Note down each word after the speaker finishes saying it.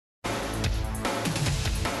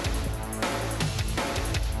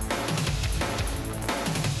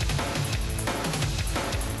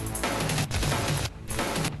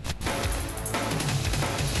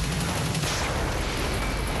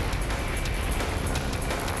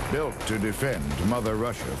Built to defend Mother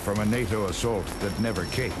Russia from a NATO assault that never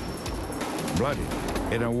came. Bloody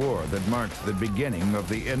in a war that marked the beginning of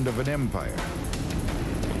the end of an empire.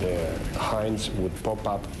 The Hinds would pop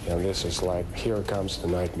up, and this is like, here comes the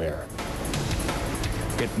nightmare.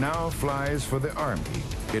 It now flies for the Army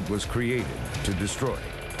it was created to destroy.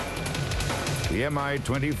 The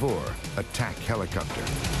Mi-24 attack helicopter.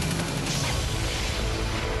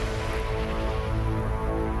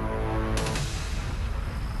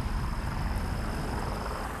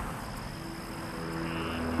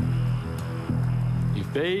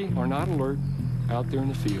 If they are not alert out there in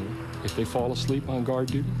the field, if they fall asleep on guard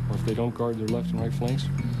duty, or if they don't guard their left and right flanks,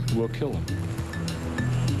 we'll kill them.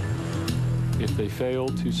 If they fail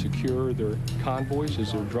to secure their convoys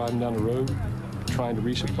as they're driving down the road, trying to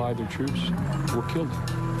resupply their troops, we'll kill them.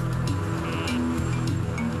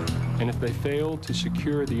 And if they fail to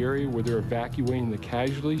secure the area where they're evacuating the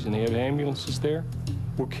casualties and they have ambulances there,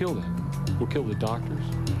 we'll kill them. We'll kill the doctors,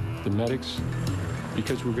 the medics,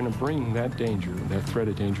 because we're going to bring that danger, that threat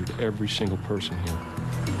of danger to every single person here.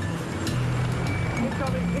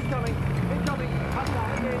 Incoming, incoming, incoming,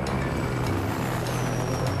 hostile engaged.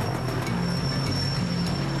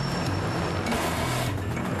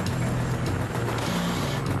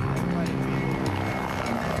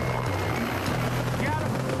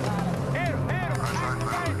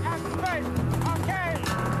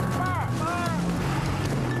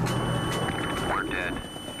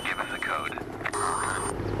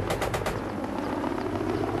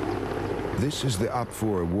 This is the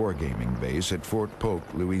OPFOR wargaming base at Fort Polk,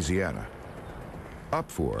 Louisiana.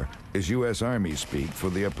 OPFOR is U.S. Army speak for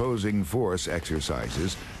the opposing force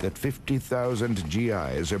exercises that 50,000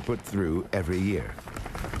 GIs are put through every year.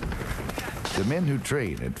 The men who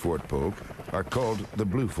train at Fort Polk are called the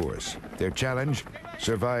Blue Force. Their challenge?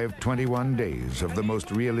 Survive 21 days of the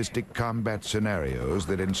most realistic combat scenarios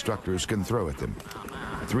that instructors can throw at them.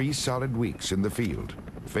 3 solid weeks in the field,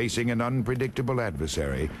 facing an unpredictable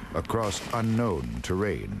adversary across unknown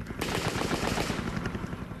terrain.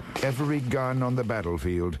 Every gun on the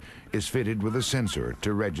battlefield is fitted with a sensor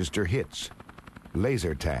to register hits.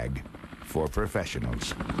 Laser tag for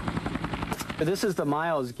professionals. This is the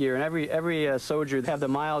miles gear, and every soldier have the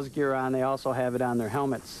miles gear on. They also have it on their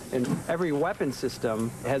helmets. And every weapon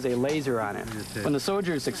system has a laser on it. When the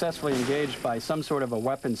soldier is successfully engaged by some sort of a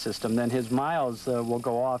weapon system, then his miles will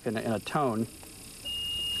go off in a tone.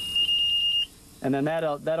 And then that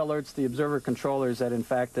alerts the observer controllers that, in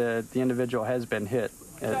fact, the individual has been hit.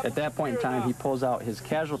 At that point in time, he pulls out his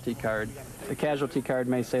casualty card. The casualty card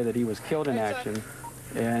may say that he was killed in action.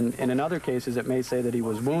 And in other cases, it may say that he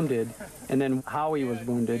was wounded, and then how he was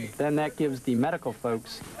wounded. Then that gives the medical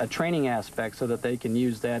folks a training aspect so that they can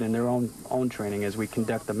use that in their own training as we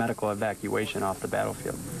conduct the medical evacuation off the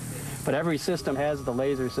battlefield. But every system has the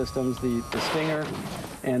laser systems. The Stinger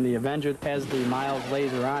and the Avenger has the Miles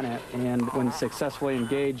laser on it, and when successfully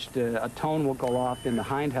engaged, a tone will go off in the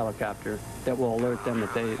Hind helicopter that will alert them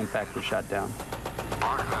that they, in fact, were shot down.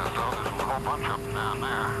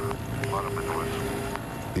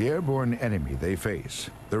 The airborne enemy they face,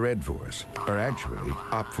 the Red Force, are actually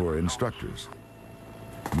OPFOR instructors.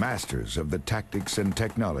 Masters of the tactics and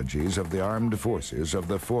technologies of the armed forces of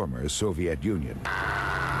the former Soviet Union.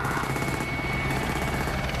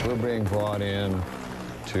 We're being brought in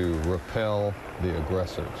to repel the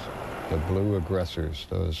aggressors, the blue aggressors,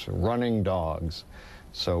 those running dogs.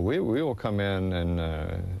 So we will come in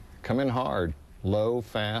and come in hard, low,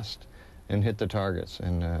 fast, and hit the targets,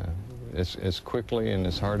 and as quickly and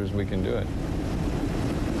as hard as we can do it.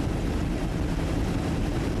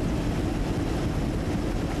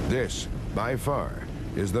 This, by far,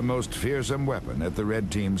 is the most fearsome weapon at the Red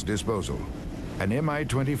Team's disposal. An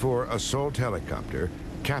Mi-24 assault helicopter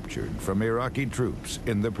captured from Iraqi troops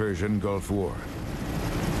in the Persian Gulf War.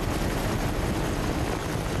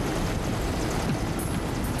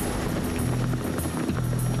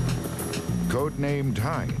 Codenamed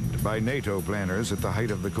Hind by NATO planners at the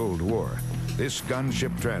height of the Cold War, this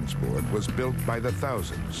gunship transport was built by the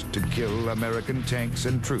thousands to kill American tanks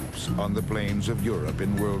and troops on the plains of Europe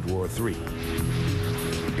in World War III.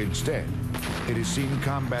 Instead, it has seen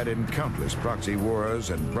combat in countless proxy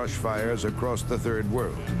wars and brush fires across the Third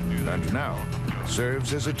World, and now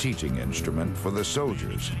serves as a teaching instrument for the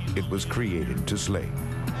soldiers it was created to slay.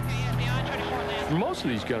 For most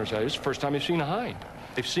of these gunners, it's the first time they've seen a Hind.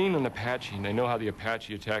 They've seen an Apache, and they know how the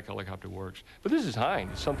Apache attack helicopter works. But this is Hind.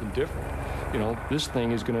 It's something different. You know, this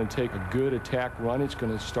thing is going to take a good attack run. It's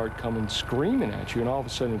going to start coming screaming at you, and all of a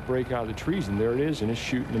sudden it break out of the trees, and there it is, and it's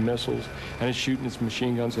shooting the missiles, and it's shooting its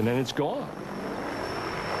machine guns, and then it's gone.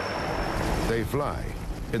 They fly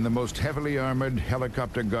in the most heavily armored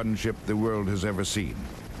helicopter gunship the world has ever seen.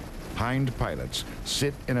 Hind pilots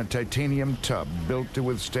sit in a titanium tub built to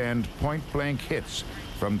withstand point-blank hits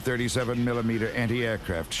from 37mm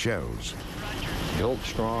anti-aircraft shells. Built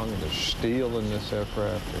strong, there's steel in this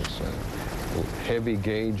aircraft, there's heavy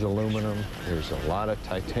gauge aluminum, there's a lot of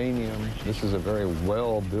titanium. This is a very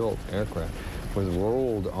well-built aircraft with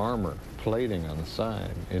rolled armor plating on the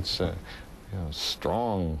side. It's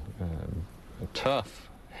strong, tough,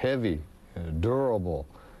 heavy, durable,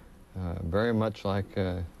 very much like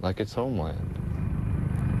its homeland.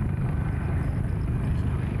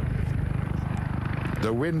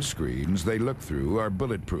 The windscreens they look through are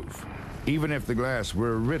bulletproof. Even if the glass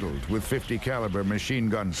were riddled with .50 caliber machine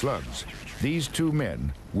gun slugs, these two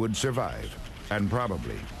men would survive and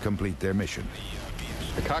probably complete their mission.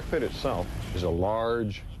 The cockpit itself is a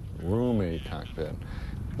large, roomy cockpit.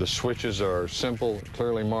 The switches are simple,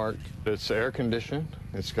 clearly marked. It's air conditioned.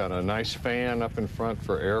 It's got a nice fan up in front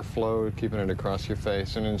for airflow, keeping it across your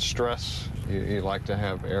face. And in stress, you like to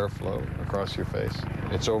have airflow across your face.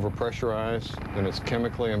 It's overpressurized, and it's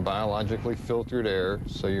chemically and biologically filtered air,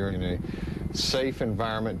 so you're in a safe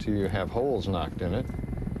environment till you have holes knocked in it.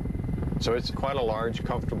 So it's quite a large,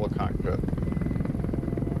 comfortable cockpit.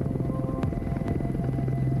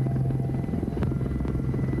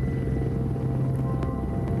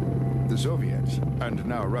 The Soviets, and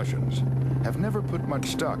now Russians, have never put much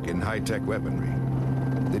stock in high-tech weaponry.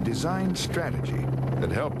 The design strategy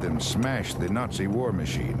that helped them smash the Nazi war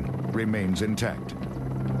machine remains intact.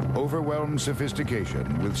 Overwhelmed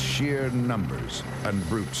sophistication with sheer numbers and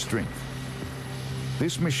brute strength.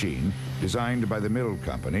 This machine, designed by the Mill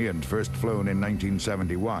Company and first flown in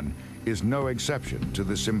 1971, is no exception to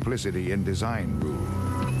the simplicity in design rule.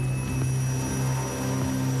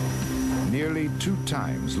 Nearly 2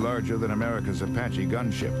 times larger than America's Apache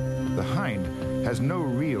gunship, the Hind has no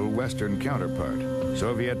real Western counterpart.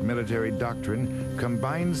 Soviet military doctrine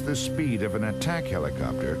combines the speed of an attack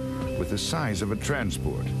helicopter with the size of a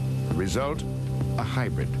transport. The result, a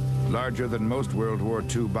hybrid. Larger than most World War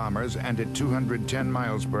II bombers and at 210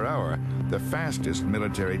 miles per hour, the fastest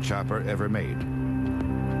military chopper ever made.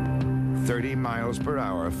 30 miles per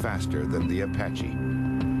hour faster than the Apache.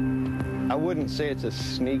 I wouldn't say it's a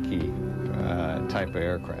sneaky type of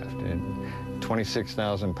aircraft.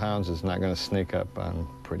 26,000 pounds is not going to sneak up on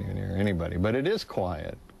pretty near anybody, but it is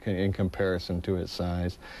quiet in comparison to its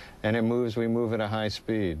size, and we move at a high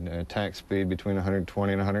speed, attack speed between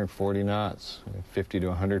 120 and 140 knots, 50 to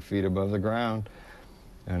 100 feet above the ground.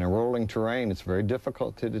 In a rolling terrain, it's very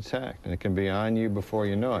difficult to detect, and it can be on you before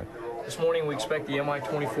you know it. This morning we expect the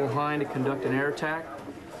Mi-24 Hind to conduct an air attack.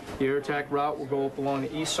 The air attack route will go up along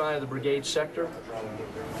the east side of the brigade sector.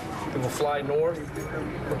 It will fly north.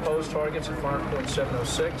 Proposed targets at fire point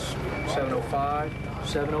 706, 705,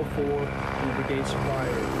 704, and the brigade supply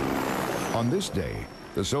area. On this day,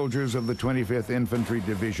 the soldiers of the 25th Infantry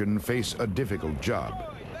Division face a difficult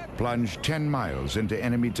job. Plunge 10 miles into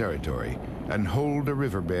enemy territory and hold a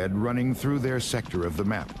riverbed running through their sector of the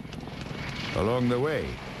map. Along the way,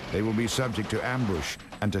 they will be subject to ambush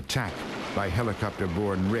and attack by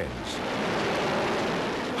helicopter-borne Reds.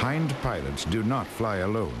 Hind pilots do not fly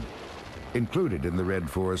alone. Included in the Red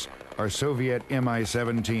Force are Soviet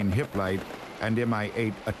Mi-17 Hiplight and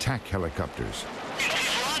Mi-8 attack helicopters.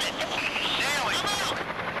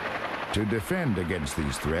 To defend against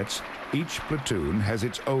these threats, each platoon has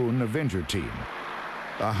its own Avenger team.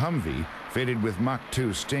 A Humvee fitted with Mach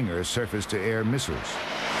 2 Stinger surface-to-air missiles.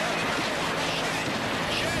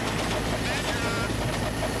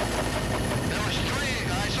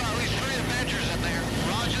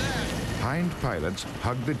 Hind pilots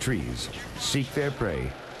hug the trees, seek their prey,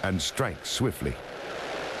 and strike swiftly.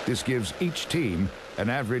 This gives each team an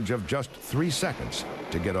average of just 3 seconds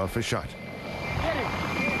to get off a shot.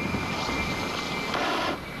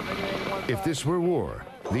 If this were war,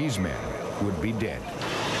 these men would be dead.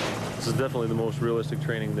 This is definitely the most realistic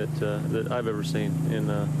training that I've ever seen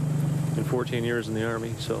in 14 years in the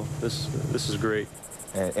Army, so this is great.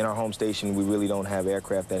 And in our home station, we really don't have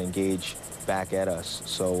aircraft that engage back at us,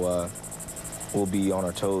 so we'll be on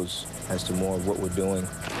our toes as to more of what we're doing.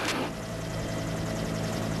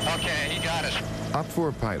 Okay, he got us.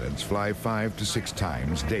 Up-4 pilots fly 5 to 6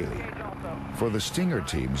 times daily. For the Stinger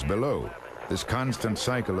teams below, this constant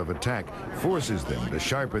cycle of attack forces them to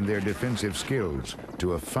sharpen their defensive skills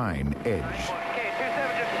to a fine edge. Okay,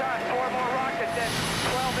 27 just shot, 4 more rockets, and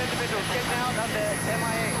 12 individuals getting out of the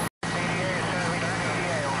MIA.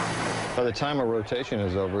 By the time a rotation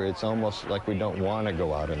is over, it's almost like we don't want to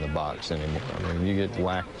go out in the box anymore. I mean, you get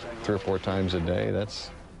whacked 3 or 4 times a day.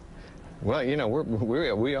 Well, you know,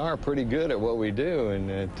 we are pretty good at what we do,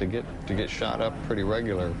 and to get shot up pretty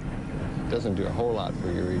regular doesn't do a whole lot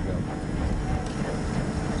for your ego.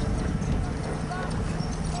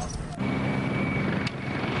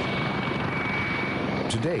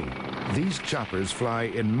 Today, these choppers fly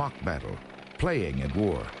in mock battle, playing at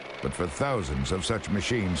war. But for thousands of such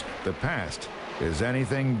machines, the past is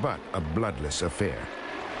anything but a bloodless affair.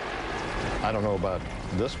 I don't know about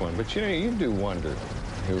this one, but you know, you do wonder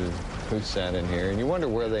who sat in here, and you wonder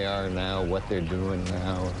where they are now, what they're doing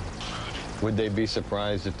now. Would they be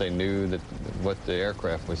surprised if they knew that what the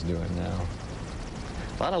aircraft was doing now?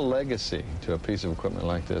 A lot of legacy to a piece of equipment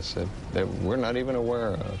like this that we're not even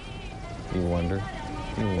aware of. You wonder.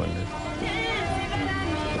 You wonder.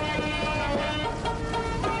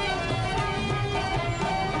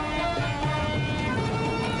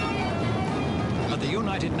 At the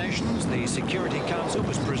United Nations, the Security Council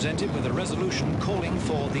was presented with a resolution calling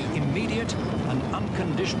for the immediate and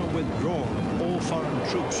unconditional withdrawal of all foreign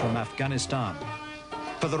troops from Afghanistan.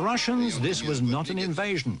 For the Russians, this was not an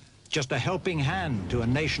invasion, just a helping hand to a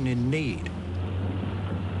nation in need.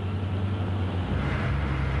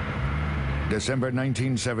 December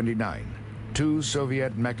 1979, 2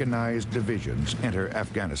 Soviet mechanized divisions enter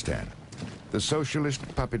Afghanistan. The socialist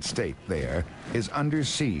puppet state there is under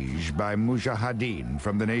siege by mujahideen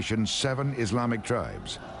from the nation's 7 Islamic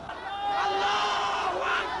tribes.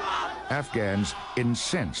 Afghans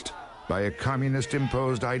incensed by a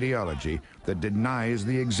communist-imposed ideology that denies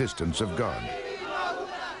the existence of God.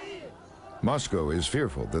 Moscow is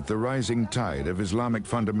fearful that the rising tide of Islamic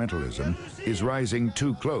fundamentalism is rising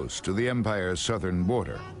too close to the empire's southern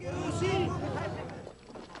border.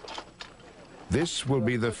 This will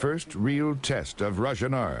be the first real test of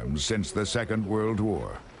Russian arms since the Second World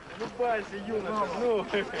War.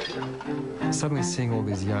 Suddenly seeing all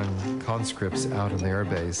these young conscripts out on the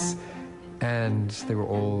airbase, and they were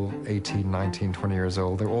all 18, 19, 20 years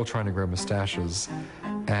old. They were all trying to grow mustaches.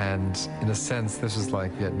 And in a sense, this is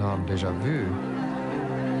like Vietnam déjà vu.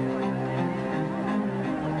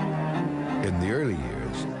 In the early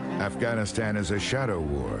years, Afghanistan is a shadow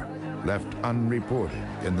war, left unreported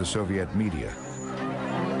in the Soviet media.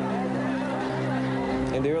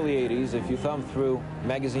 In the early 80s, if you thumbed through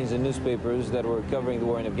magazines and newspapers that were covering the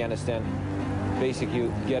war in Afghanistan, basically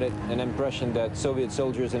you get an impression that Soviet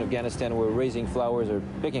soldiers in Afghanistan were raising flowers or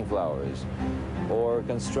picking flowers, or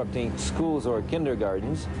constructing schools or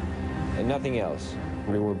kindergartens, and nothing else.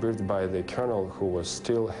 We were briefed by the colonel who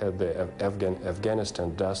still had the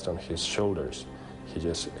Afghanistan dust on his shoulders. He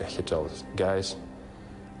told us, guys,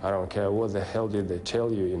 I don't care what the hell did they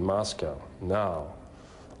tell you in Moscow. Now,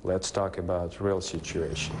 let's talk about real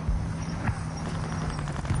situation.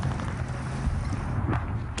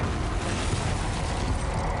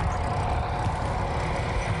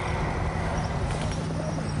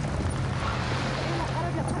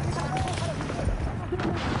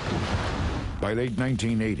 By late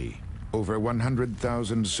 1980, over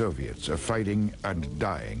 100,000 Soviets are fighting and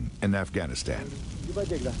dying in Afghanistan.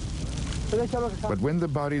 But when the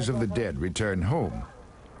bodies of the dead return home,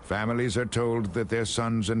 families are told that their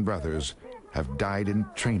sons and brothers have died in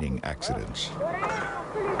training accidents.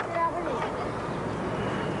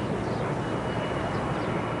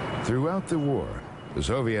 Throughout the war, the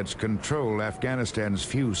Soviets control Afghanistan's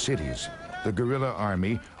few cities. The guerrilla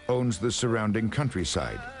army owns the surrounding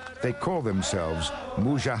countryside. They call themselves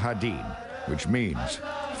mujahideen, which means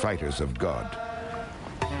fighters of God.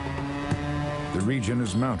 The region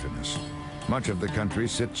is mountainous. Much of the country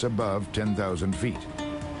sits above 10,000 feet.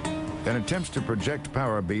 In attempts to project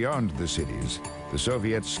power beyond the cities, the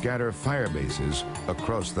Soviets scatter fire bases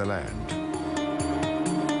across the land.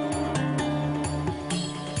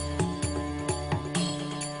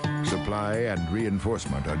 Supply and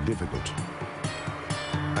reinforcement are difficult.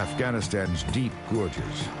 Afghanistan's deep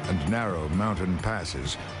gorges and narrow mountain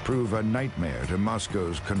passes prove a nightmare to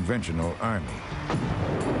Moscow's conventional army.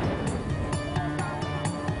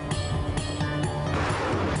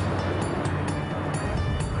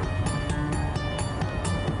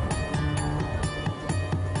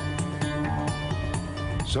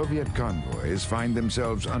 Soviet convoys find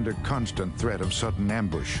themselves under constant threat of sudden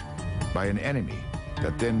ambush by an enemy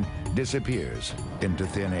that then disappears into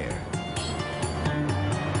thin air.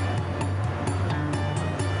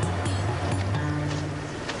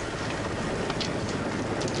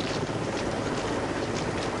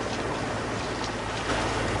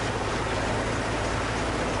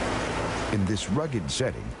 In this rugged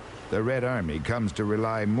setting, the Red Army comes to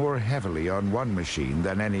rely more heavily on one machine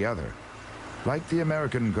than any other. Like the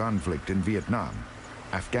American conflict in Vietnam,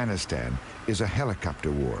 Afghanistan is a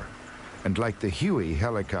helicopter war. And like the Huey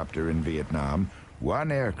helicopter in Vietnam,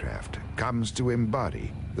 one aircraft comes to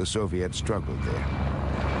embody the Soviet struggle there.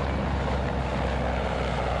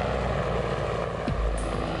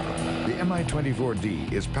 The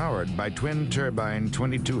Mi-24D is powered by twin-turbine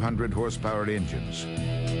 2,200 horsepower engines.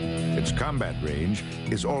 Its combat range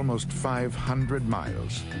is almost 500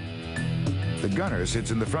 miles. The gunner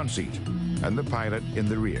sits in the front seat and the pilot in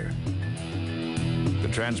the rear. The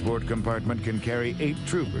transport compartment can carry 8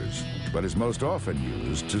 troopers, but is most often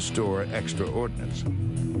used to store extra ordnance.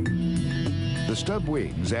 The stub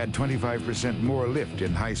wings add 25% more lift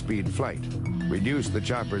in high-speed flight, reduce the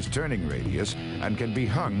chopper's turning radius, and can be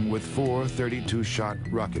hung with 4 32-shot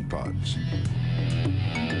rocket pods.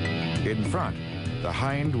 In front, the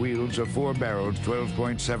Hind wields a 4-barreled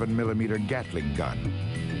 12.7-millimeter Gatling gun.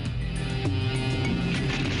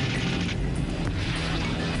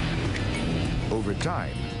 Over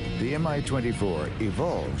time, the Mi-24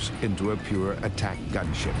 evolves into a pure attack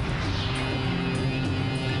gunship.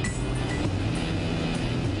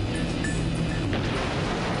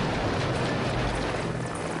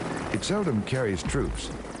 It seldom carries troops,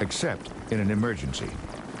 except in an emergency.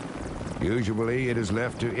 Usually, it is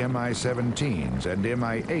left to Mi-17s and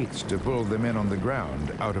Mi-8s to pull the men on the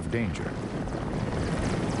ground out of danger.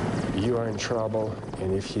 You are in trouble,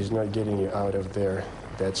 and if he's not getting you out of there,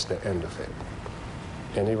 that's the end of it.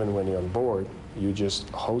 And even when you're on board, you just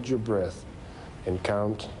hold your breath and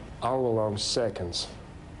count all along seconds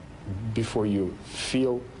before you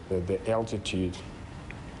feel that the altitude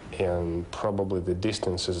and probably the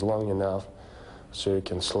distance is long enough so you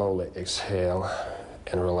can slowly exhale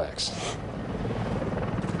and relax.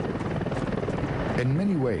 In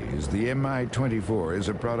many ways, the Mi-24 is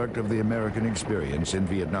a product of the American experience in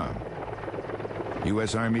Vietnam.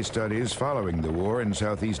 U.S. Army studies following the war in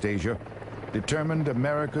Southeast Asia determined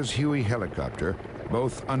America's Huey helicopter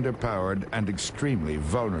both underpowered and extremely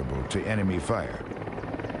vulnerable to enemy fire.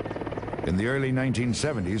 In the early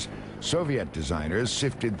 1970s, Soviet designers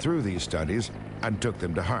sifted through these studies and took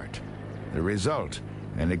them to heart. The result,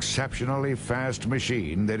 an exceptionally fast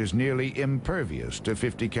machine that is nearly impervious to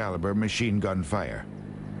 .50 caliber machine gun fire.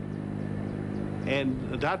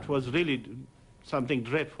 And that was really something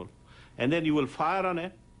dreadful. And then you will fire on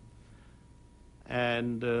it,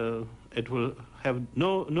 and it will have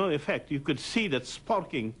no effect. You could see that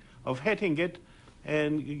sparking of hitting it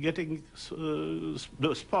and getting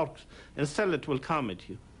those sparks, and still it will come at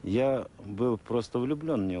you. I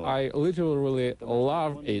literally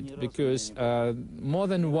love it because more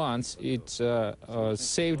than once it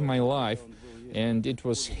saved my life, and it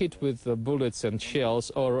was hit with bullets and shells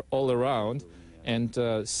all around, and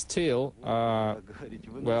still,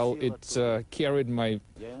 well, it carried my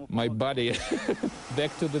body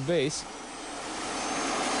back to the base.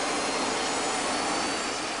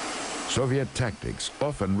 Soviet tactics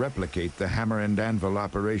often replicate the hammer and anvil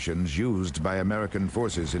operations used by American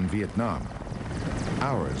forces in Vietnam.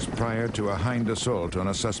 Hours prior to a Hind assault on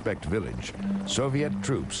a suspect village, Soviet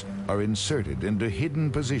troops are inserted into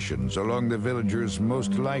hidden positions along the villagers'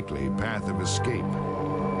 most likely path of escape.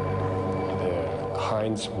 The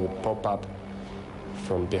Hinds would pop up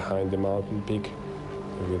from behind the mountain peak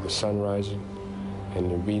with the sun rising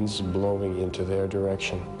and the winds blowing into their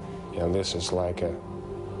direction. And this is like a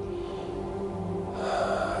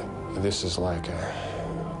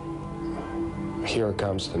here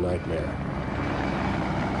comes the nightmare.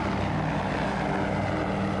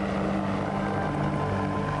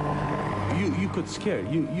 You could scare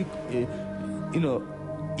you know,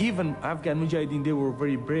 even Afghan Mujahideen, they were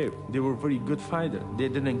very brave. They were very good fighters. They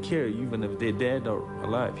didn't care even if they're dead or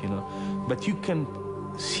alive, you know. But you can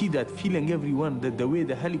see that feeling, everyone, that the way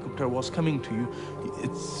the helicopter was coming to you,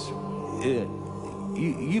 it's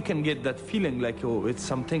you can get that feeling like, oh, it's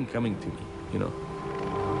something coming to me, you know.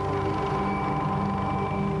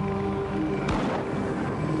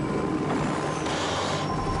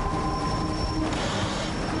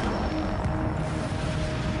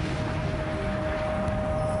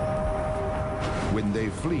 When they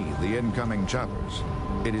flee the incoming choppers,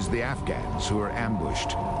 it is the Afghans who are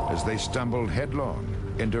ambushed as they stumble headlong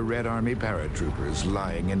into Red Army paratroopers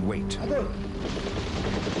lying in wait.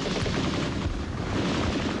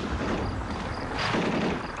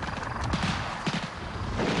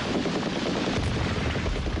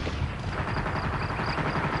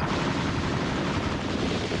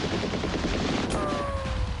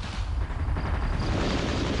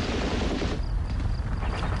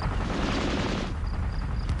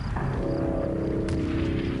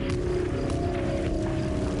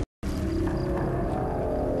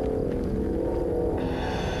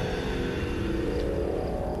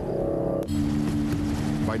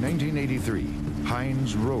 By 1983,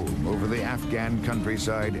 Hinds roam over the Afghan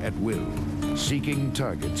countryside at will, seeking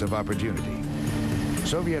targets of opportunity.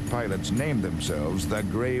 Soviet pilots named themselves the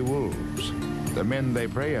Grey Wolves. The men they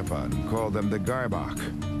prey upon call them the Garbach,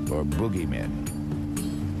 or boogeymen.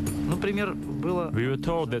 We were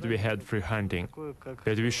told that we had free hunting,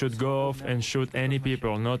 that we should go off and shoot any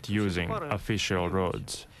people not using official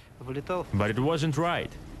roads. But it wasn't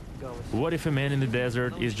right. What if a man in the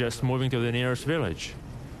desert is just moving to the nearest village?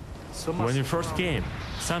 When we first came,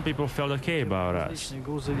 some people felt okay about us.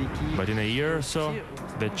 But in a year or so,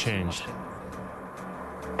 that changed.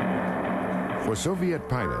 For Soviet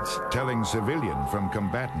pilots, telling civilian from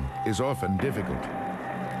combatant is often difficult.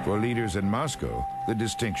 For leaders in Moscow, the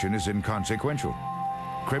distinction is inconsequential.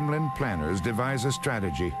 Kremlin planners devise a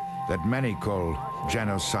strategy that many call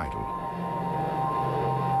genocidal.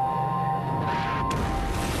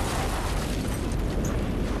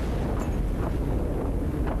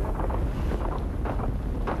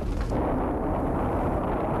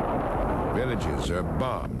 Villages are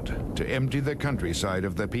bombed to empty the countryside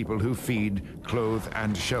of the people who feed, clothe,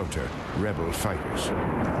 and shelter rebel fighters.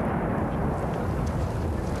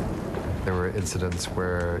 There were incidents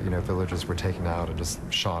where, villages were taken out and just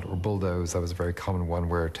shot or bulldozed. That was a very common one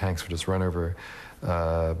where tanks would just run over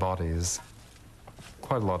bodies.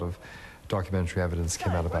 Quite a lot of documentary evidence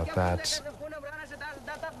came out about that.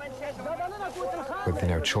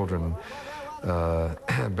 With, children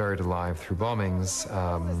buried alive through bombings,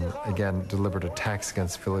 again, deliberate attacks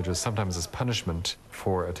against villages, sometimes as punishment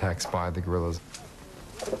for attacks by the guerrillas.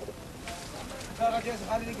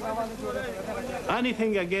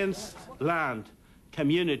 Anything against land,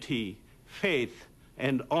 community, faith,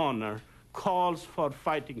 and honor calls for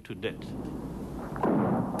fighting to death.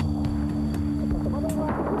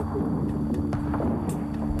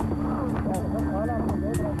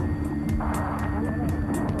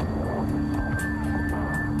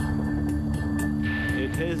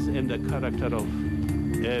 It is in the character of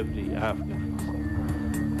every Afghan,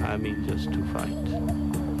 just to fight.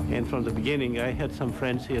 And from the beginning, I had some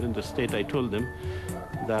friends here in the state. I told them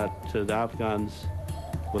that the Afghans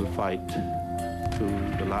will fight to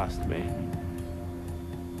the last man.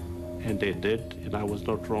 And they did, and I was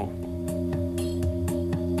not wrong.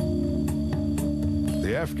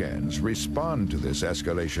 The Afghans respond to this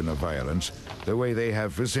escalation of violence the way they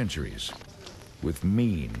have for centuries, with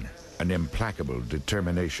mean and implacable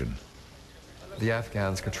determination. The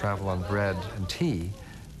Afghans could travel on bread and tea,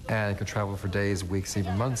 and could travel for days, weeks,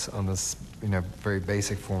 even months on this, very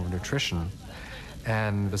basic form of nutrition,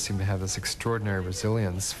 and just seem to have this extraordinary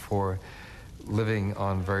resilience for living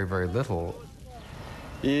on very, very little.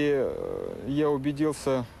 И я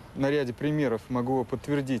убедился на ряде примеров, могу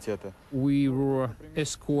подтвердить это. We were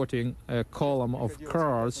escorting a column of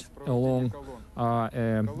cars along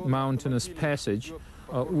a mountainous passage.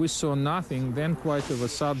 We saw nothing, then quite of a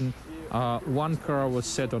sudden one car was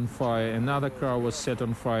set on fire, another car was set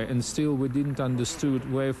on fire, and still we didn't understood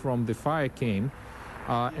where from the fire came.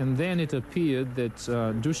 And then it appeared that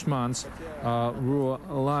Dushmans were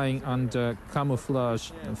lying under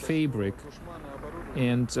camouflage fabric,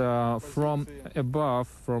 and from above,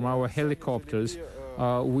 from our helicopters,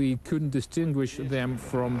 we couldn't distinguish them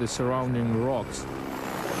from the surrounding rocks.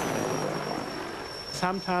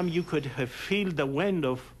 Sometimes you could feel the wind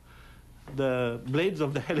of the blades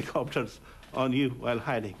of the helicopters on you while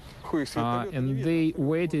hiding. And they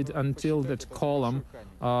waited until that column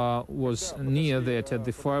was near that, at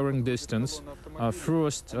the firing distance.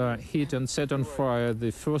 First hit and set on fire the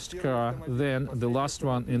first car, then the last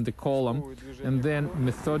one in the column, and then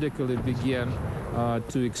methodically began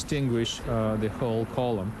to extinguish the whole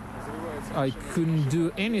column. I couldn't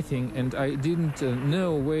do anything, and I didn't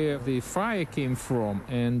know where the fire came from,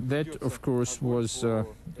 and that, of course, was a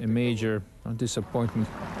major disappointment.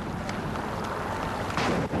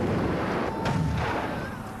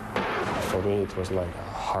 For me, it was like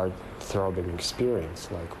a heart-throbbing experience,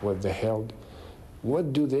 like what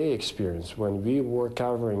do they experience when we were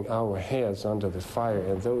covering our heads under the fire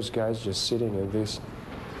and those guys just sitting in this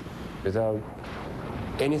without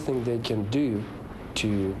anything they can do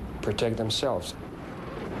to protect themselves.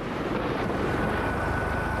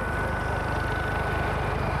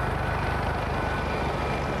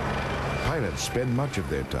 Pilots spend much of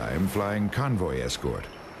their time flying convoy escort,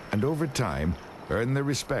 and over time earn the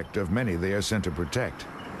respect of many they are sent to protect.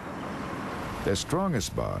 Their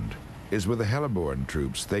strongest bond is with the heliborne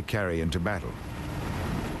troops they carry into battle.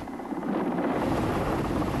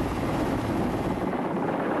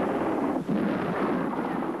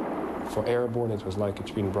 For airborne, it was like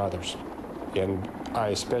between brothers. And I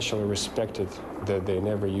especially respected that they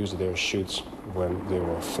never used their chutes when they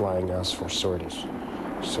were flying us for sorties.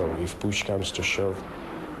 So if push comes to shove,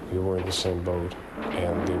 we were in the same boat,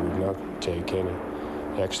 and they would not take any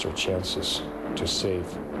extra chances to save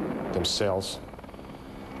themselves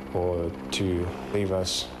or to leave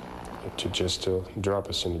us, to just drop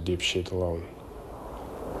us in the deep shit alone.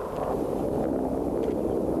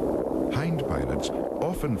 Hind pilots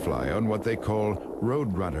often fly on what they call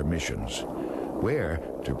roadrunner missions, where,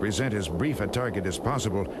 to present as brief a target as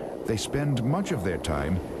possible, they spend much of their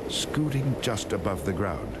time scooting just above the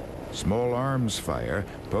ground. Small arms fire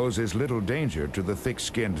poses little danger to the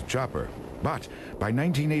thick-skinned chopper. But by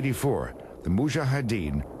 1984, the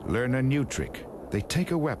Mujahideen learn a new trick. They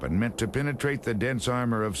take a weapon meant to penetrate the dense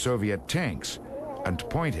armor of Soviet tanks and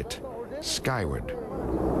point it skyward.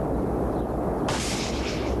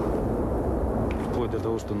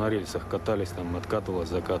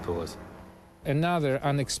 Another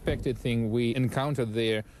unexpected thing we encountered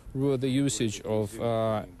there were the usage of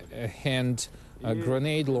hand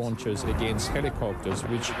grenade launchers against helicopters,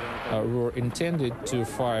 which were intended to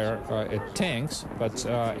fire at tanks, but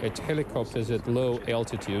at helicopters at low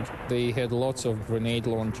altitude. They had lots of grenade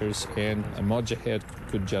launchers, and a Mujahid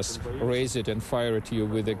could just raise it and fire at you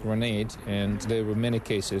with a grenade, and there were many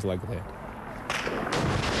cases like that.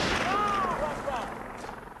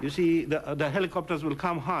 You see, the helicopters will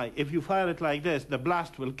come high. If you fire it like this, the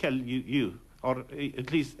blast will kill you or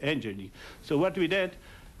at least injure you. So what we did,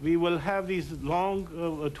 we will have these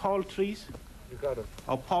long, tall trees,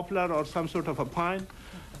 a poplar or some sort of a pine.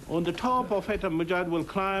 On the top of it, a Mujahid will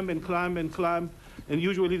climb and climb and climb, and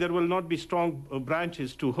usually there will not be strong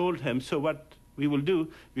branches to hold him. So what we will do,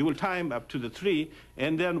 we will tie him up to the tree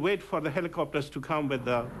and then wait for the helicopters to come with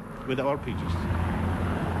the RPGs.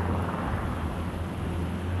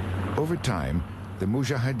 Over time, the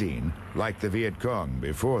Mujahideen, like the Viet Cong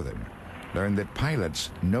before them, learned that pilots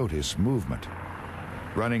notice movement.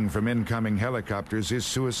 Running from incoming helicopters is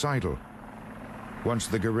suicidal. Once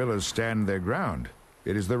the guerrillas stand their ground,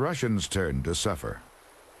 it is the Russians' turn to suffer.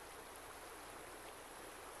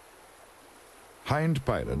 Hind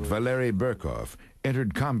pilot Valery Burkov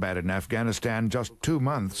entered combat in Afghanistan just 2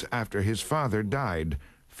 months after his father died,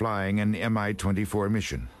 flying an Mi-24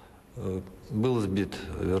 mission. Another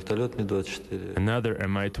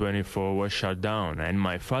Mi-24 was shot down, and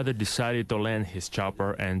my father decided to land his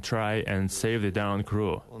chopper and try and save the downed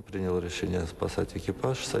crew.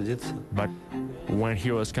 But when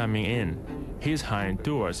he was coming in, his Hind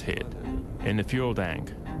too was hit in the fuel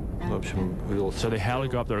tank. So the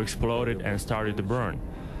helicopter exploded and started to burn.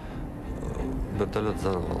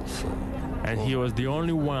 And he was the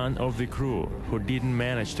only one of the crew who didn't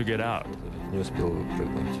manage to get out.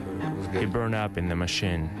 He burned up in the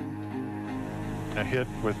machine. A hit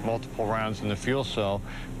with multiple rounds in the fuel cell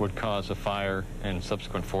would cause a fire and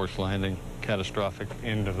subsequent forced landing, catastrophic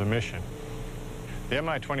end of the mission. The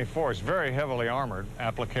Mi-24 is very heavily armored,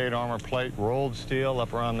 applique armor plate, rolled steel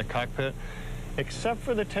up around the cockpit, except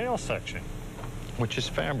for the tail section, which is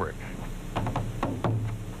fabric.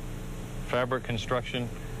 Fabric construction,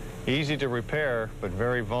 easy to repair, but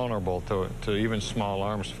very vulnerable to even small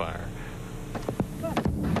arms fire.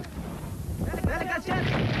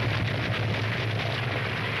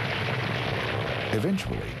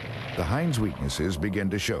 Eventually, the Hind's weaknesses begin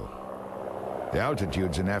to show. The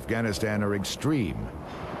altitudes in Afghanistan are extreme.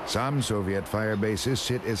 Some Soviet fire bases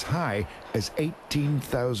sit as high as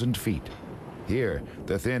 18,000 feet. Here,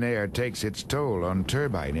 the thin air takes its toll on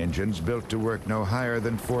turbine engines built to work no higher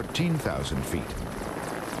than 14,000 feet.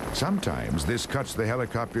 Sometimes this cuts the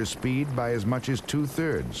helicopter's speed by as much as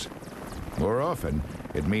 2/3. More often,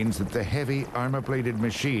 it means that the heavy armor-plated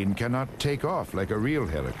machine cannot take off like a real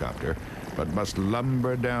helicopter, but must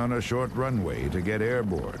lumber down a short runway to get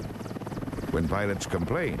airborne. When pilots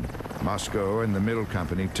complain, Moscow and the Middle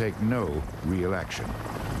Company take no real action.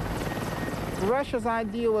 Russia's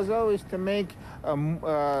idea was always to make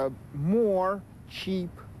more cheap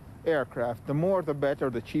aircraft. The more the better,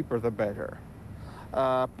 the cheaper the better.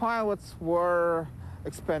 Pilots were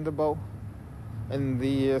expendable. In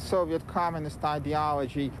the Soviet communist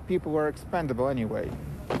ideology, people were expendable anyway.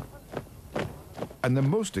 And the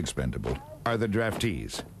most expendable are the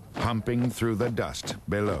draftees, humping through the dust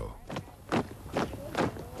below.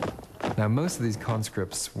 Now, most of these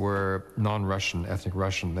conscripts were non-Russian, ethnic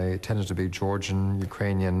Russian. They tended to be Georgian,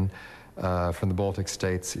 Ukrainian, from the Baltic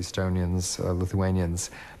states, Estonians,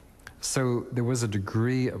 Lithuanians. So there was a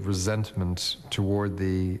degree of resentment toward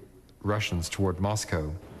the Russians, toward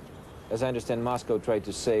Moscow. As I understand, Moscow tried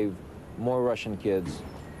to save more Russian kids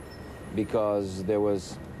because there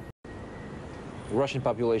was Russian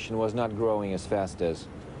population was not growing as fast as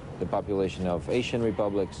the population of Asian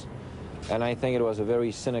republics. And I think it was a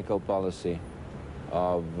very cynical policy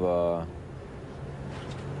of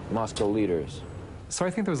Moscow leaders. So I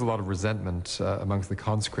think there was a lot of resentment amongst the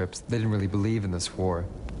conscripts. They didn't really believe in this war.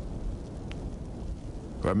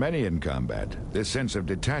 For many in combat, this sense of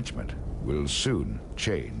detachment will soon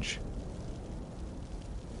change.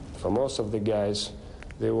 For most of the guys,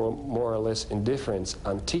 they were more or less indifferent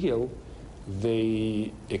until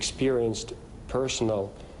they experienced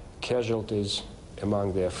personal casualties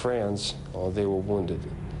among their friends or they were wounded.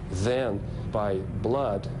 Then, by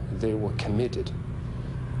blood, they were committed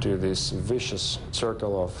to this vicious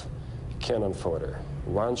circle of cannon fodder.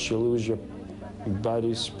 Once you lose your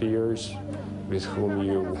buddies, peers, with whom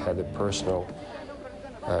you had a personal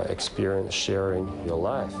experience sharing your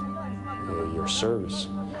life, your service,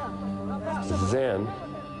 then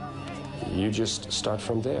you just start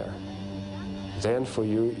from there. Then for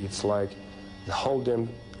you, it's like the whole damn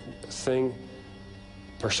thing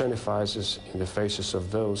personifies in the faces of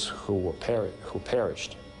those who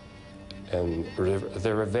perished. And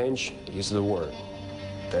the revenge is the word.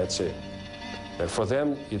 That's it. And for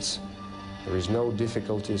them, there is no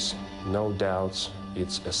difficulties, no doubts.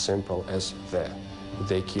 It's as simple as that.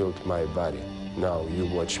 They killed my buddy. Now you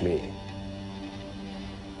watch me.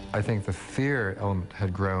 I think the fear element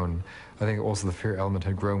had grown. I think also the fear element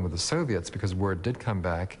had grown with the Soviets because word did come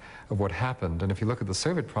back of what happened. And if you look at the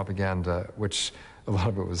Soviet propaganda, which a lot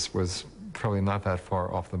of it was probably not that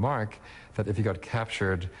far off the mark, that if you got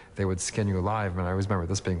captured, they would skin you alive. And I always remember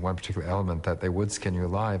this being one particular element, that they would skin you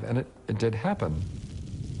alive, and it did happen.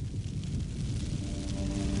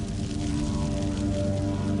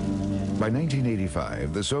 By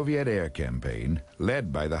 1985, the Soviet air campaign,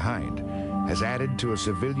 led by the Hind, has added to a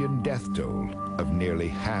civilian death toll of nearly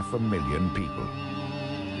 500,000 people.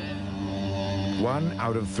 1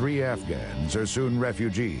 out of 3 Afghans are soon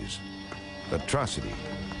refugees. Atrocity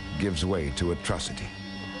gives way to atrocity.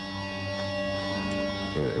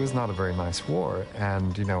 It was not a very nice war,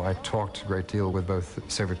 and I talked a great deal with both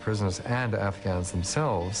Soviet prisoners and Afghans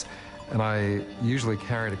themselves, and I usually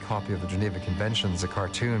carried a copy of the Geneva Conventions, a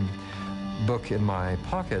cartoon book, in my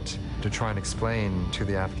pocket to try and explain to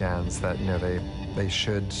the Afghans that they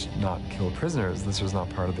should not kill prisoners. This was not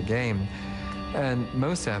part of the game. And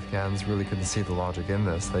most Afghans really couldn't see the logic in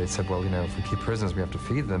this. They said, well, if we keep prisoners, we have to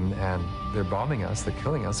feed them, and they're bombing us, they're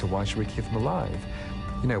killing us, so why should we keep them alive?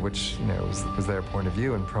 Which was their point of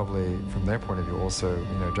view, and probably from their point of view also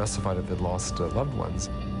justified if they'd lost loved ones.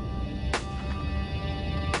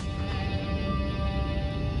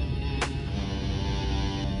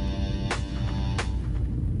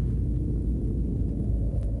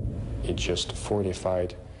 It just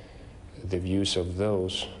fortified the views of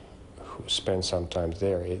those who spent some time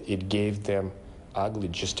there. It gave them ugly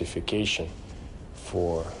justification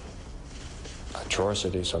for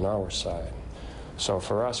atrocities on our side. So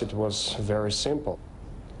for us, it was very simple.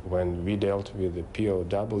 When we dealt with the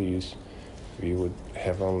POWs, we would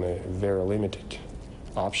have only very limited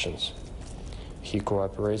options. He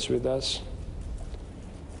cooperates with us.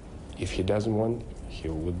 If he doesn't want, he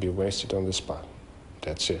would be wasted on the spot.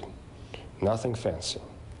 That's it. Nothing fancy.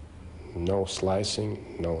 No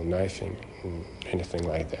slicing, no knifing, anything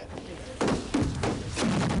like that.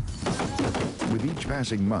 With each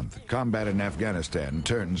passing month, combat in Afghanistan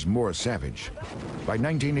turns more savage. By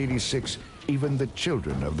 1986, even the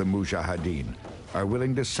children of the Mujahideen are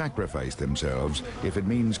willing to sacrifice themselves if it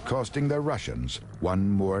means costing the Russians one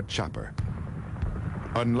more chopper.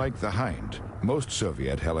 Unlike the Hind, most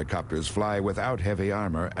Soviet helicopters fly without heavy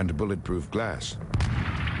armor and bulletproof glass.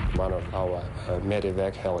 One of our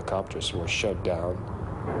medevac helicopters was shot down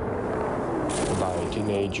by a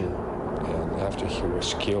teenager, and after he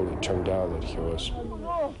was killed, it turned out that he was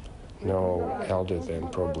no elder than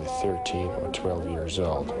probably 13 or 12 years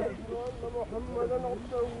old.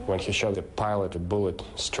 When he shot the pilot, a bullet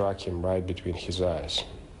struck him right between his eyes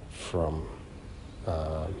from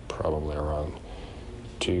probably around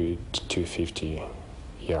 250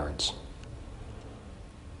 yards.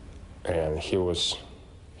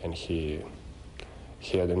 And he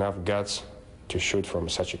had enough guts to shoot from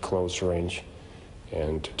such a close range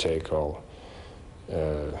and to take all.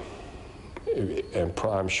 And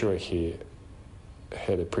I'm sure he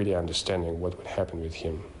had a pretty understanding what would happen with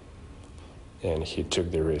him, and he took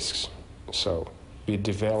the risks. So we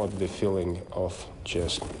developed the feeling of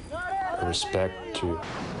just respect to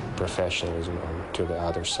professionalism and to the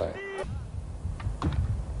other side.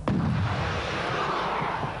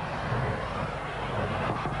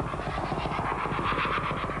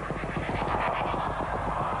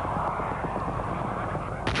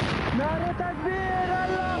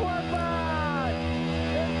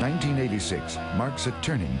 1986 marks a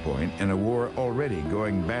turning point in a war already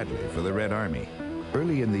going badly for the Red Army.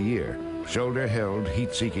 Early in the year, shoulder-held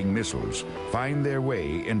heat-seeking missiles find their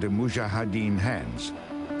way into Mujahideen hands.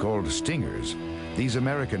 Called Stingers, these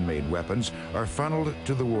American-made weapons are funneled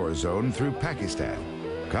to the war zone through Pakistan,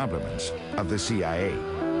 compliments of the CIA.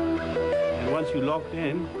 And once you locked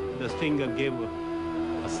in, the Stinger gave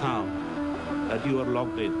a sound that you are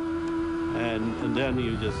locked in. And then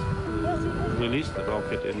you just release the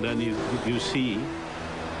rocket, and then you see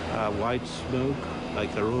white smoke,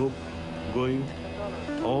 like a rope, going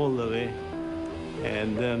all the way,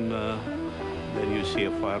 and then you see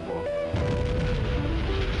a fireball.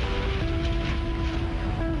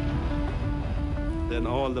 Then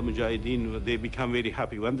all the Mujahideen, they become very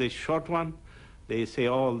happy. When they shot one, they say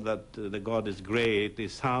all that the God is great, they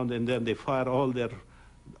sound, and then they fire all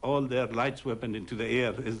their lights weapon into the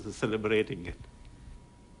air, is celebrating it.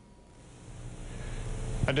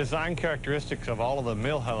 A design characteristic of all of the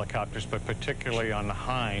mill helicopters, but particularly on the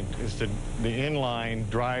Hind, is the inline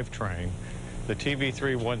drivetrain. The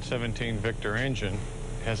TB3-117 Victor engine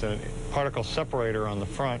has a particle separator on the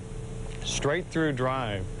front, straight through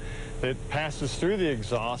drive, that passes through the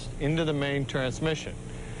exhaust into the main transmission,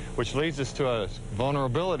 which leads us to a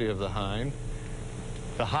vulnerability of the Hind.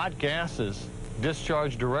 The hot gases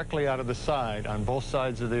discharge directly out of the side on both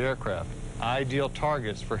sides of the aircraft, ideal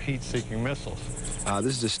targets for heat-seeking missiles.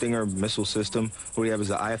 This is the Stinger missile system. What we have is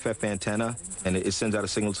an IFF antenna, and it sends out a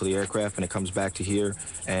signal to the aircraft, and it comes back to here,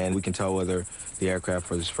 and we can tell whether the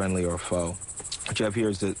aircraft is friendly or a foe. What you have here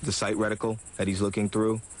is the sight reticle that he's looking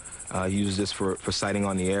through. He uses this for sighting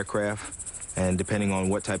on the aircraft, and depending on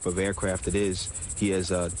what type of aircraft it is, he has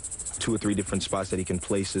 2 or 3 different spots that he can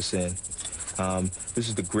place this in. This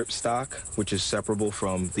is the grip stock, which is separable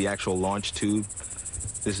from the actual launch tube.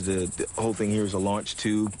 This is the whole thing here is a launch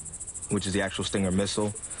tube, which is the actual Stinger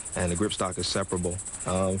missile, and the grip stock is separable.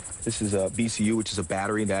 This is a BCU, which is a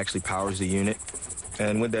battery that actually powers the unit.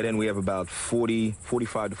 And with that in, we have about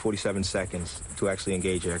 45 to 47 seconds to actually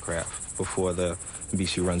engage aircraft before the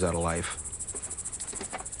BCU runs out of life.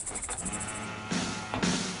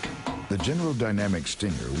 The General Dynamics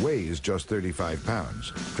Stinger weighs just 35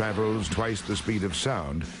 pounds, travels twice the speed of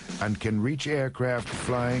sound, and can reach aircraft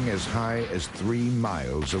flying as high as 3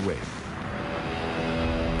 miles away.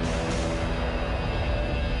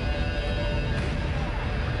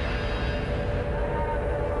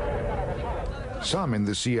 Some in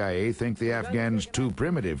the CIA think the Afghans too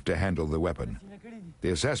primitive to handle the weapon. The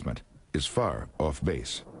assessment is far off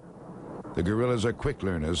base. The guerrillas are quick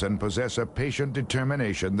learners and possess a patient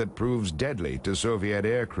determination that proves deadly to Soviet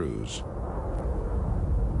air crews.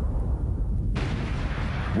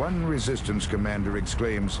 One resistance commander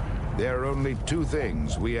exclaims, "There are only 2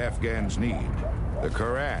 things we Afghans need, the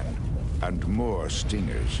Koran and more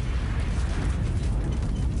Stingers."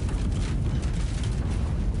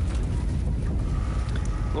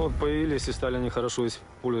 Well,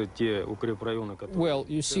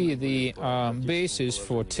 you see, the basis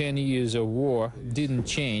for 10 years of war didn't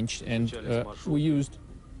change, and we used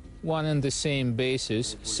one and the same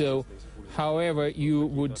basis. So, however, you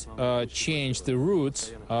would change the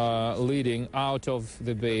routes leading out of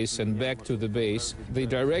the base and back to the base, the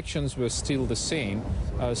directions were still the same.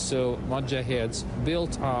 So Mujahids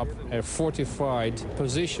built up fortified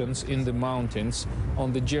positions in the mountains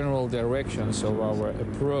on the general directions of our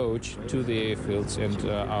approach to the airfields and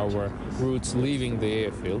our routes leaving the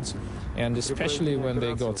airfields. And especially when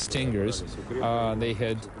they got Stingers, they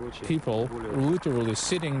had people literally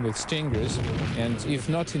sitting with Stingers, and if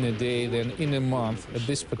not in a day, then in a month, at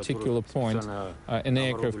this particular point, an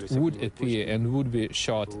aircraft would appear and would be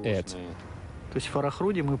shot at.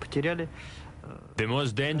 The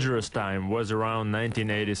most dangerous time was around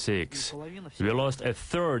 1986. We lost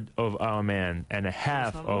 1/3 of our men and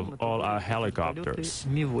 1/2 of all our helicopters.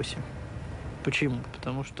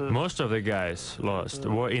 Most of the guys lost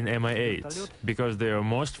were in Mi-8 because they are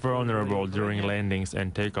most vulnerable during landings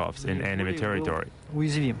and takeoffs in enemy territory.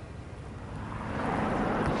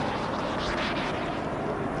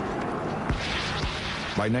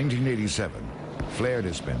 By 1987, flare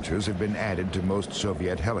dispensers have been added to most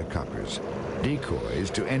Soviet helicopters,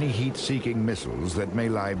 decoys to any heat-seeking missiles that may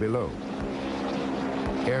lie below.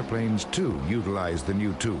 Airplanes, too, utilize the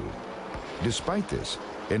new tool. Despite this,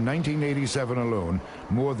 in 1987 alone,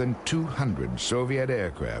 more than 200 Soviet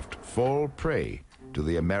aircraft fall prey to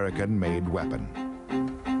the American-made weapon.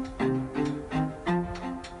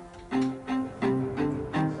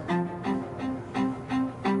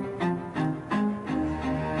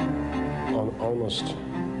 Almost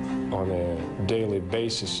on a daily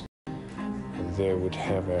basis, they would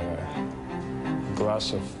have a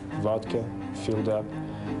glass of vodka filled up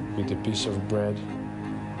with a piece of bread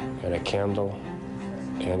and a candle,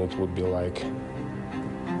 and it would be like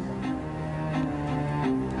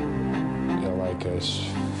a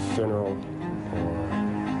funeral or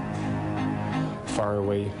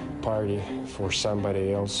faraway party for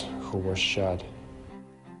somebody else who was shot.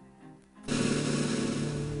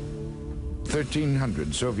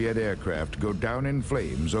 1,300 Soviet aircraft go down in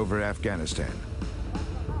flames over Afghanistan.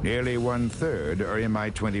 Nearly 1/3 are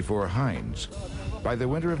Mi-24 Hinds. By the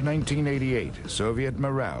winter of 1988, Soviet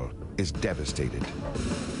morale is devastated.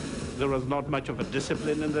 There was not much of a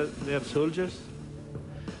discipline in their soldiers.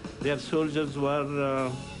 Their soldiers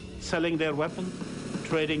were selling their weapons,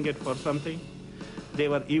 trading it for something. They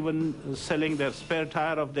were even selling their spare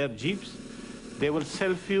tire of their jeeps. They will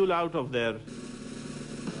sell fuel out of their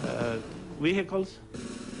vehicles.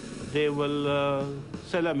 They will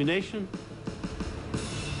sell ammunition.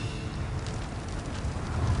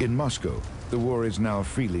 In Moscow, the war is now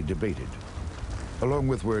freely debated, along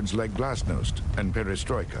with words like glasnost and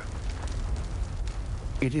perestroika.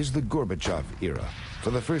 It is the Gorbachev era. For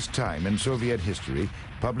the first time in Soviet history,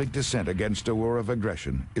 public dissent against a war of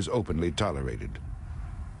aggression is openly tolerated.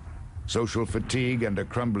 Social fatigue and a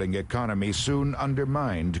crumbling economy soon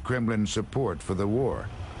undermined Kremlin support for the war.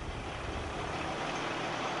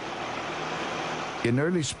 In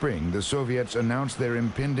early spring, the Soviets announced their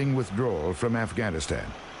impending withdrawal from Afghanistan.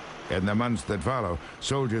 In the months that follow,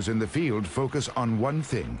 soldiers in the field focus on one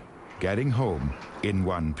thing: getting home in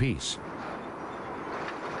one piece.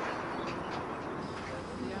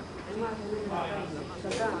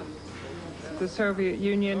 The Soviet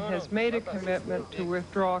Union has made a commitment to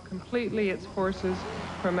withdraw completely its forces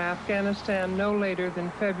from Afghanistan no later than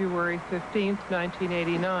February 15,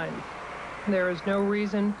 1989. There is no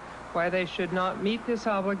reason why they should not meet this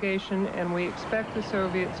obligation, and we expect the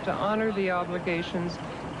Soviets to honor the obligations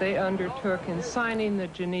they undertook in signing the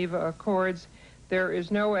Geneva Accords. There is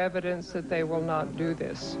no evidence that they will not do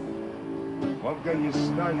this. В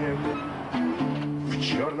Афганистане, в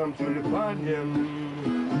черном тюльпане,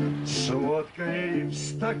 с водкой в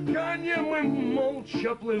стакане мы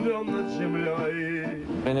молча плывем над землей.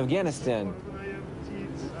 In Afghanistan,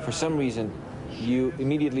 for some reason, you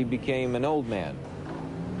immediately became an old man,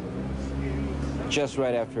 just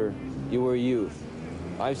right after you were a youth.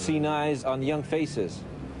 I've seen eyes on young faces,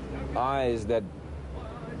 eyes that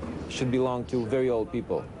should belong to very old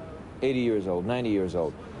people, 80 years old, 90 years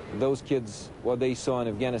old. Those kids, what they saw in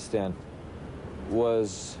Afghanistan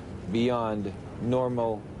was beyond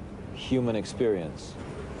normal human experience.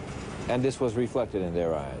 And this was reflected in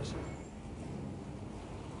their eyes.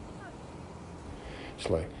 It's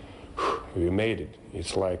like, we made it.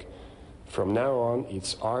 It's like, from now on,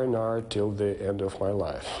 it's R&R till the end of my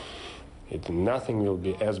life. Nothing will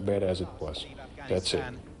be as bad as it was. That's it.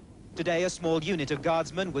 Today, a small unit of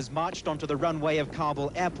guardsmen was marched onto the runway of Kabul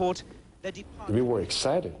airport. We were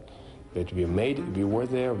excited that we made it, we were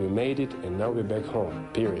there, we made it, and now we're back home,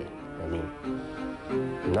 period. I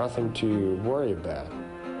mean, nothing to worry about.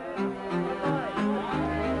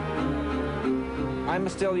 I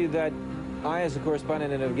must tell you that I, as a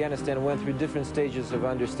correspondent in Afghanistan, went through different stages of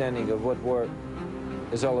understanding of what war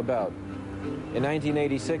is all about. In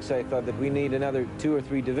 1986, I thought that we need another 2 or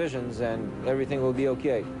 3 divisions and everything will be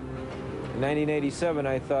okay. In 1987,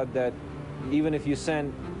 I thought that even if you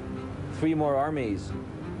sent 3 more armies,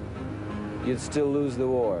 you'd still lose the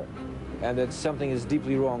war, and that something is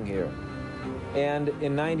deeply wrong here. And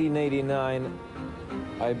in 1989,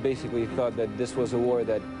 I basically thought that this was a war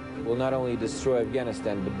that will not only destroy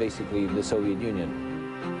Afghanistan, but basically the Soviet Union.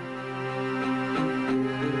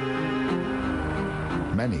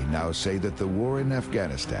 Many now say that the war in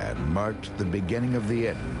Afghanistan marked the beginning of the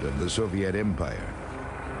end of the Soviet Empire.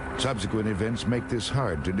 Subsequent events make this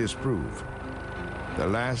hard to disprove. The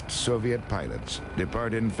last Soviet pilots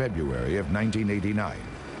depart in February of 1989.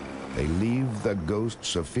 They leave the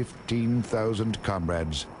ghosts of 15,000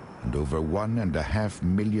 comrades and over 1.5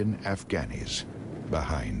 million Afghanis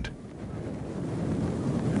behind.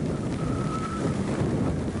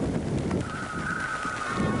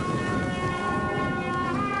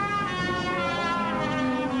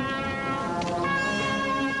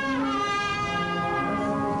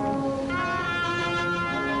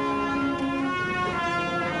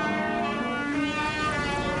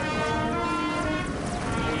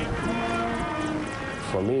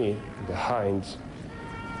 For me, the Hind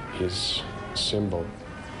is a symbol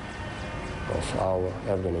of our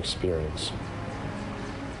Afghan experience.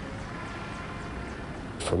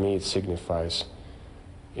 For me, it signifies,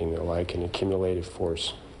 like an accumulative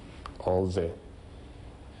force, all the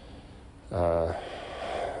all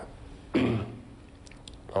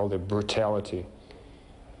the brutality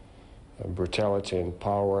and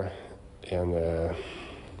power and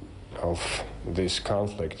of this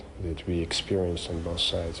conflict that we experienced on both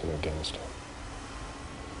sides in Afghanistan.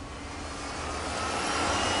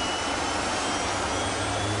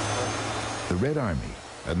 The Red Army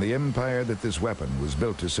and the empire that this weapon was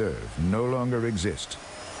built to serve no longer exist.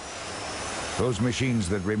 Those machines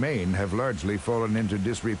that remain have largely fallen into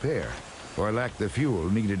disrepair or lack the fuel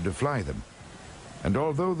needed to fly them. And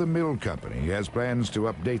although the Mill Company has plans to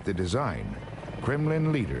update the design,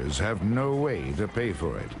 Kremlin leaders have no way to pay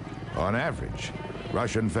for it. On average,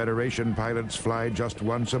 Russian Federation pilots fly just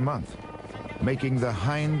once a month, making the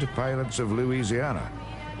Hind pilots of Louisiana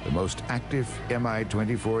the most active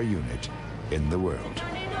Mi-24 unit in the world.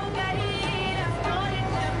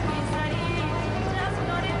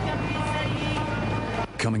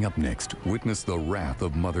 Coming up next, witness the wrath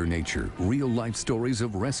of Mother Nature. Real-life stories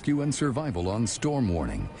of rescue and survival on storm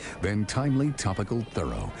warning. Then timely, topical,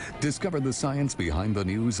 thorough. Discover the science behind the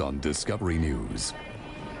news on Discovery News.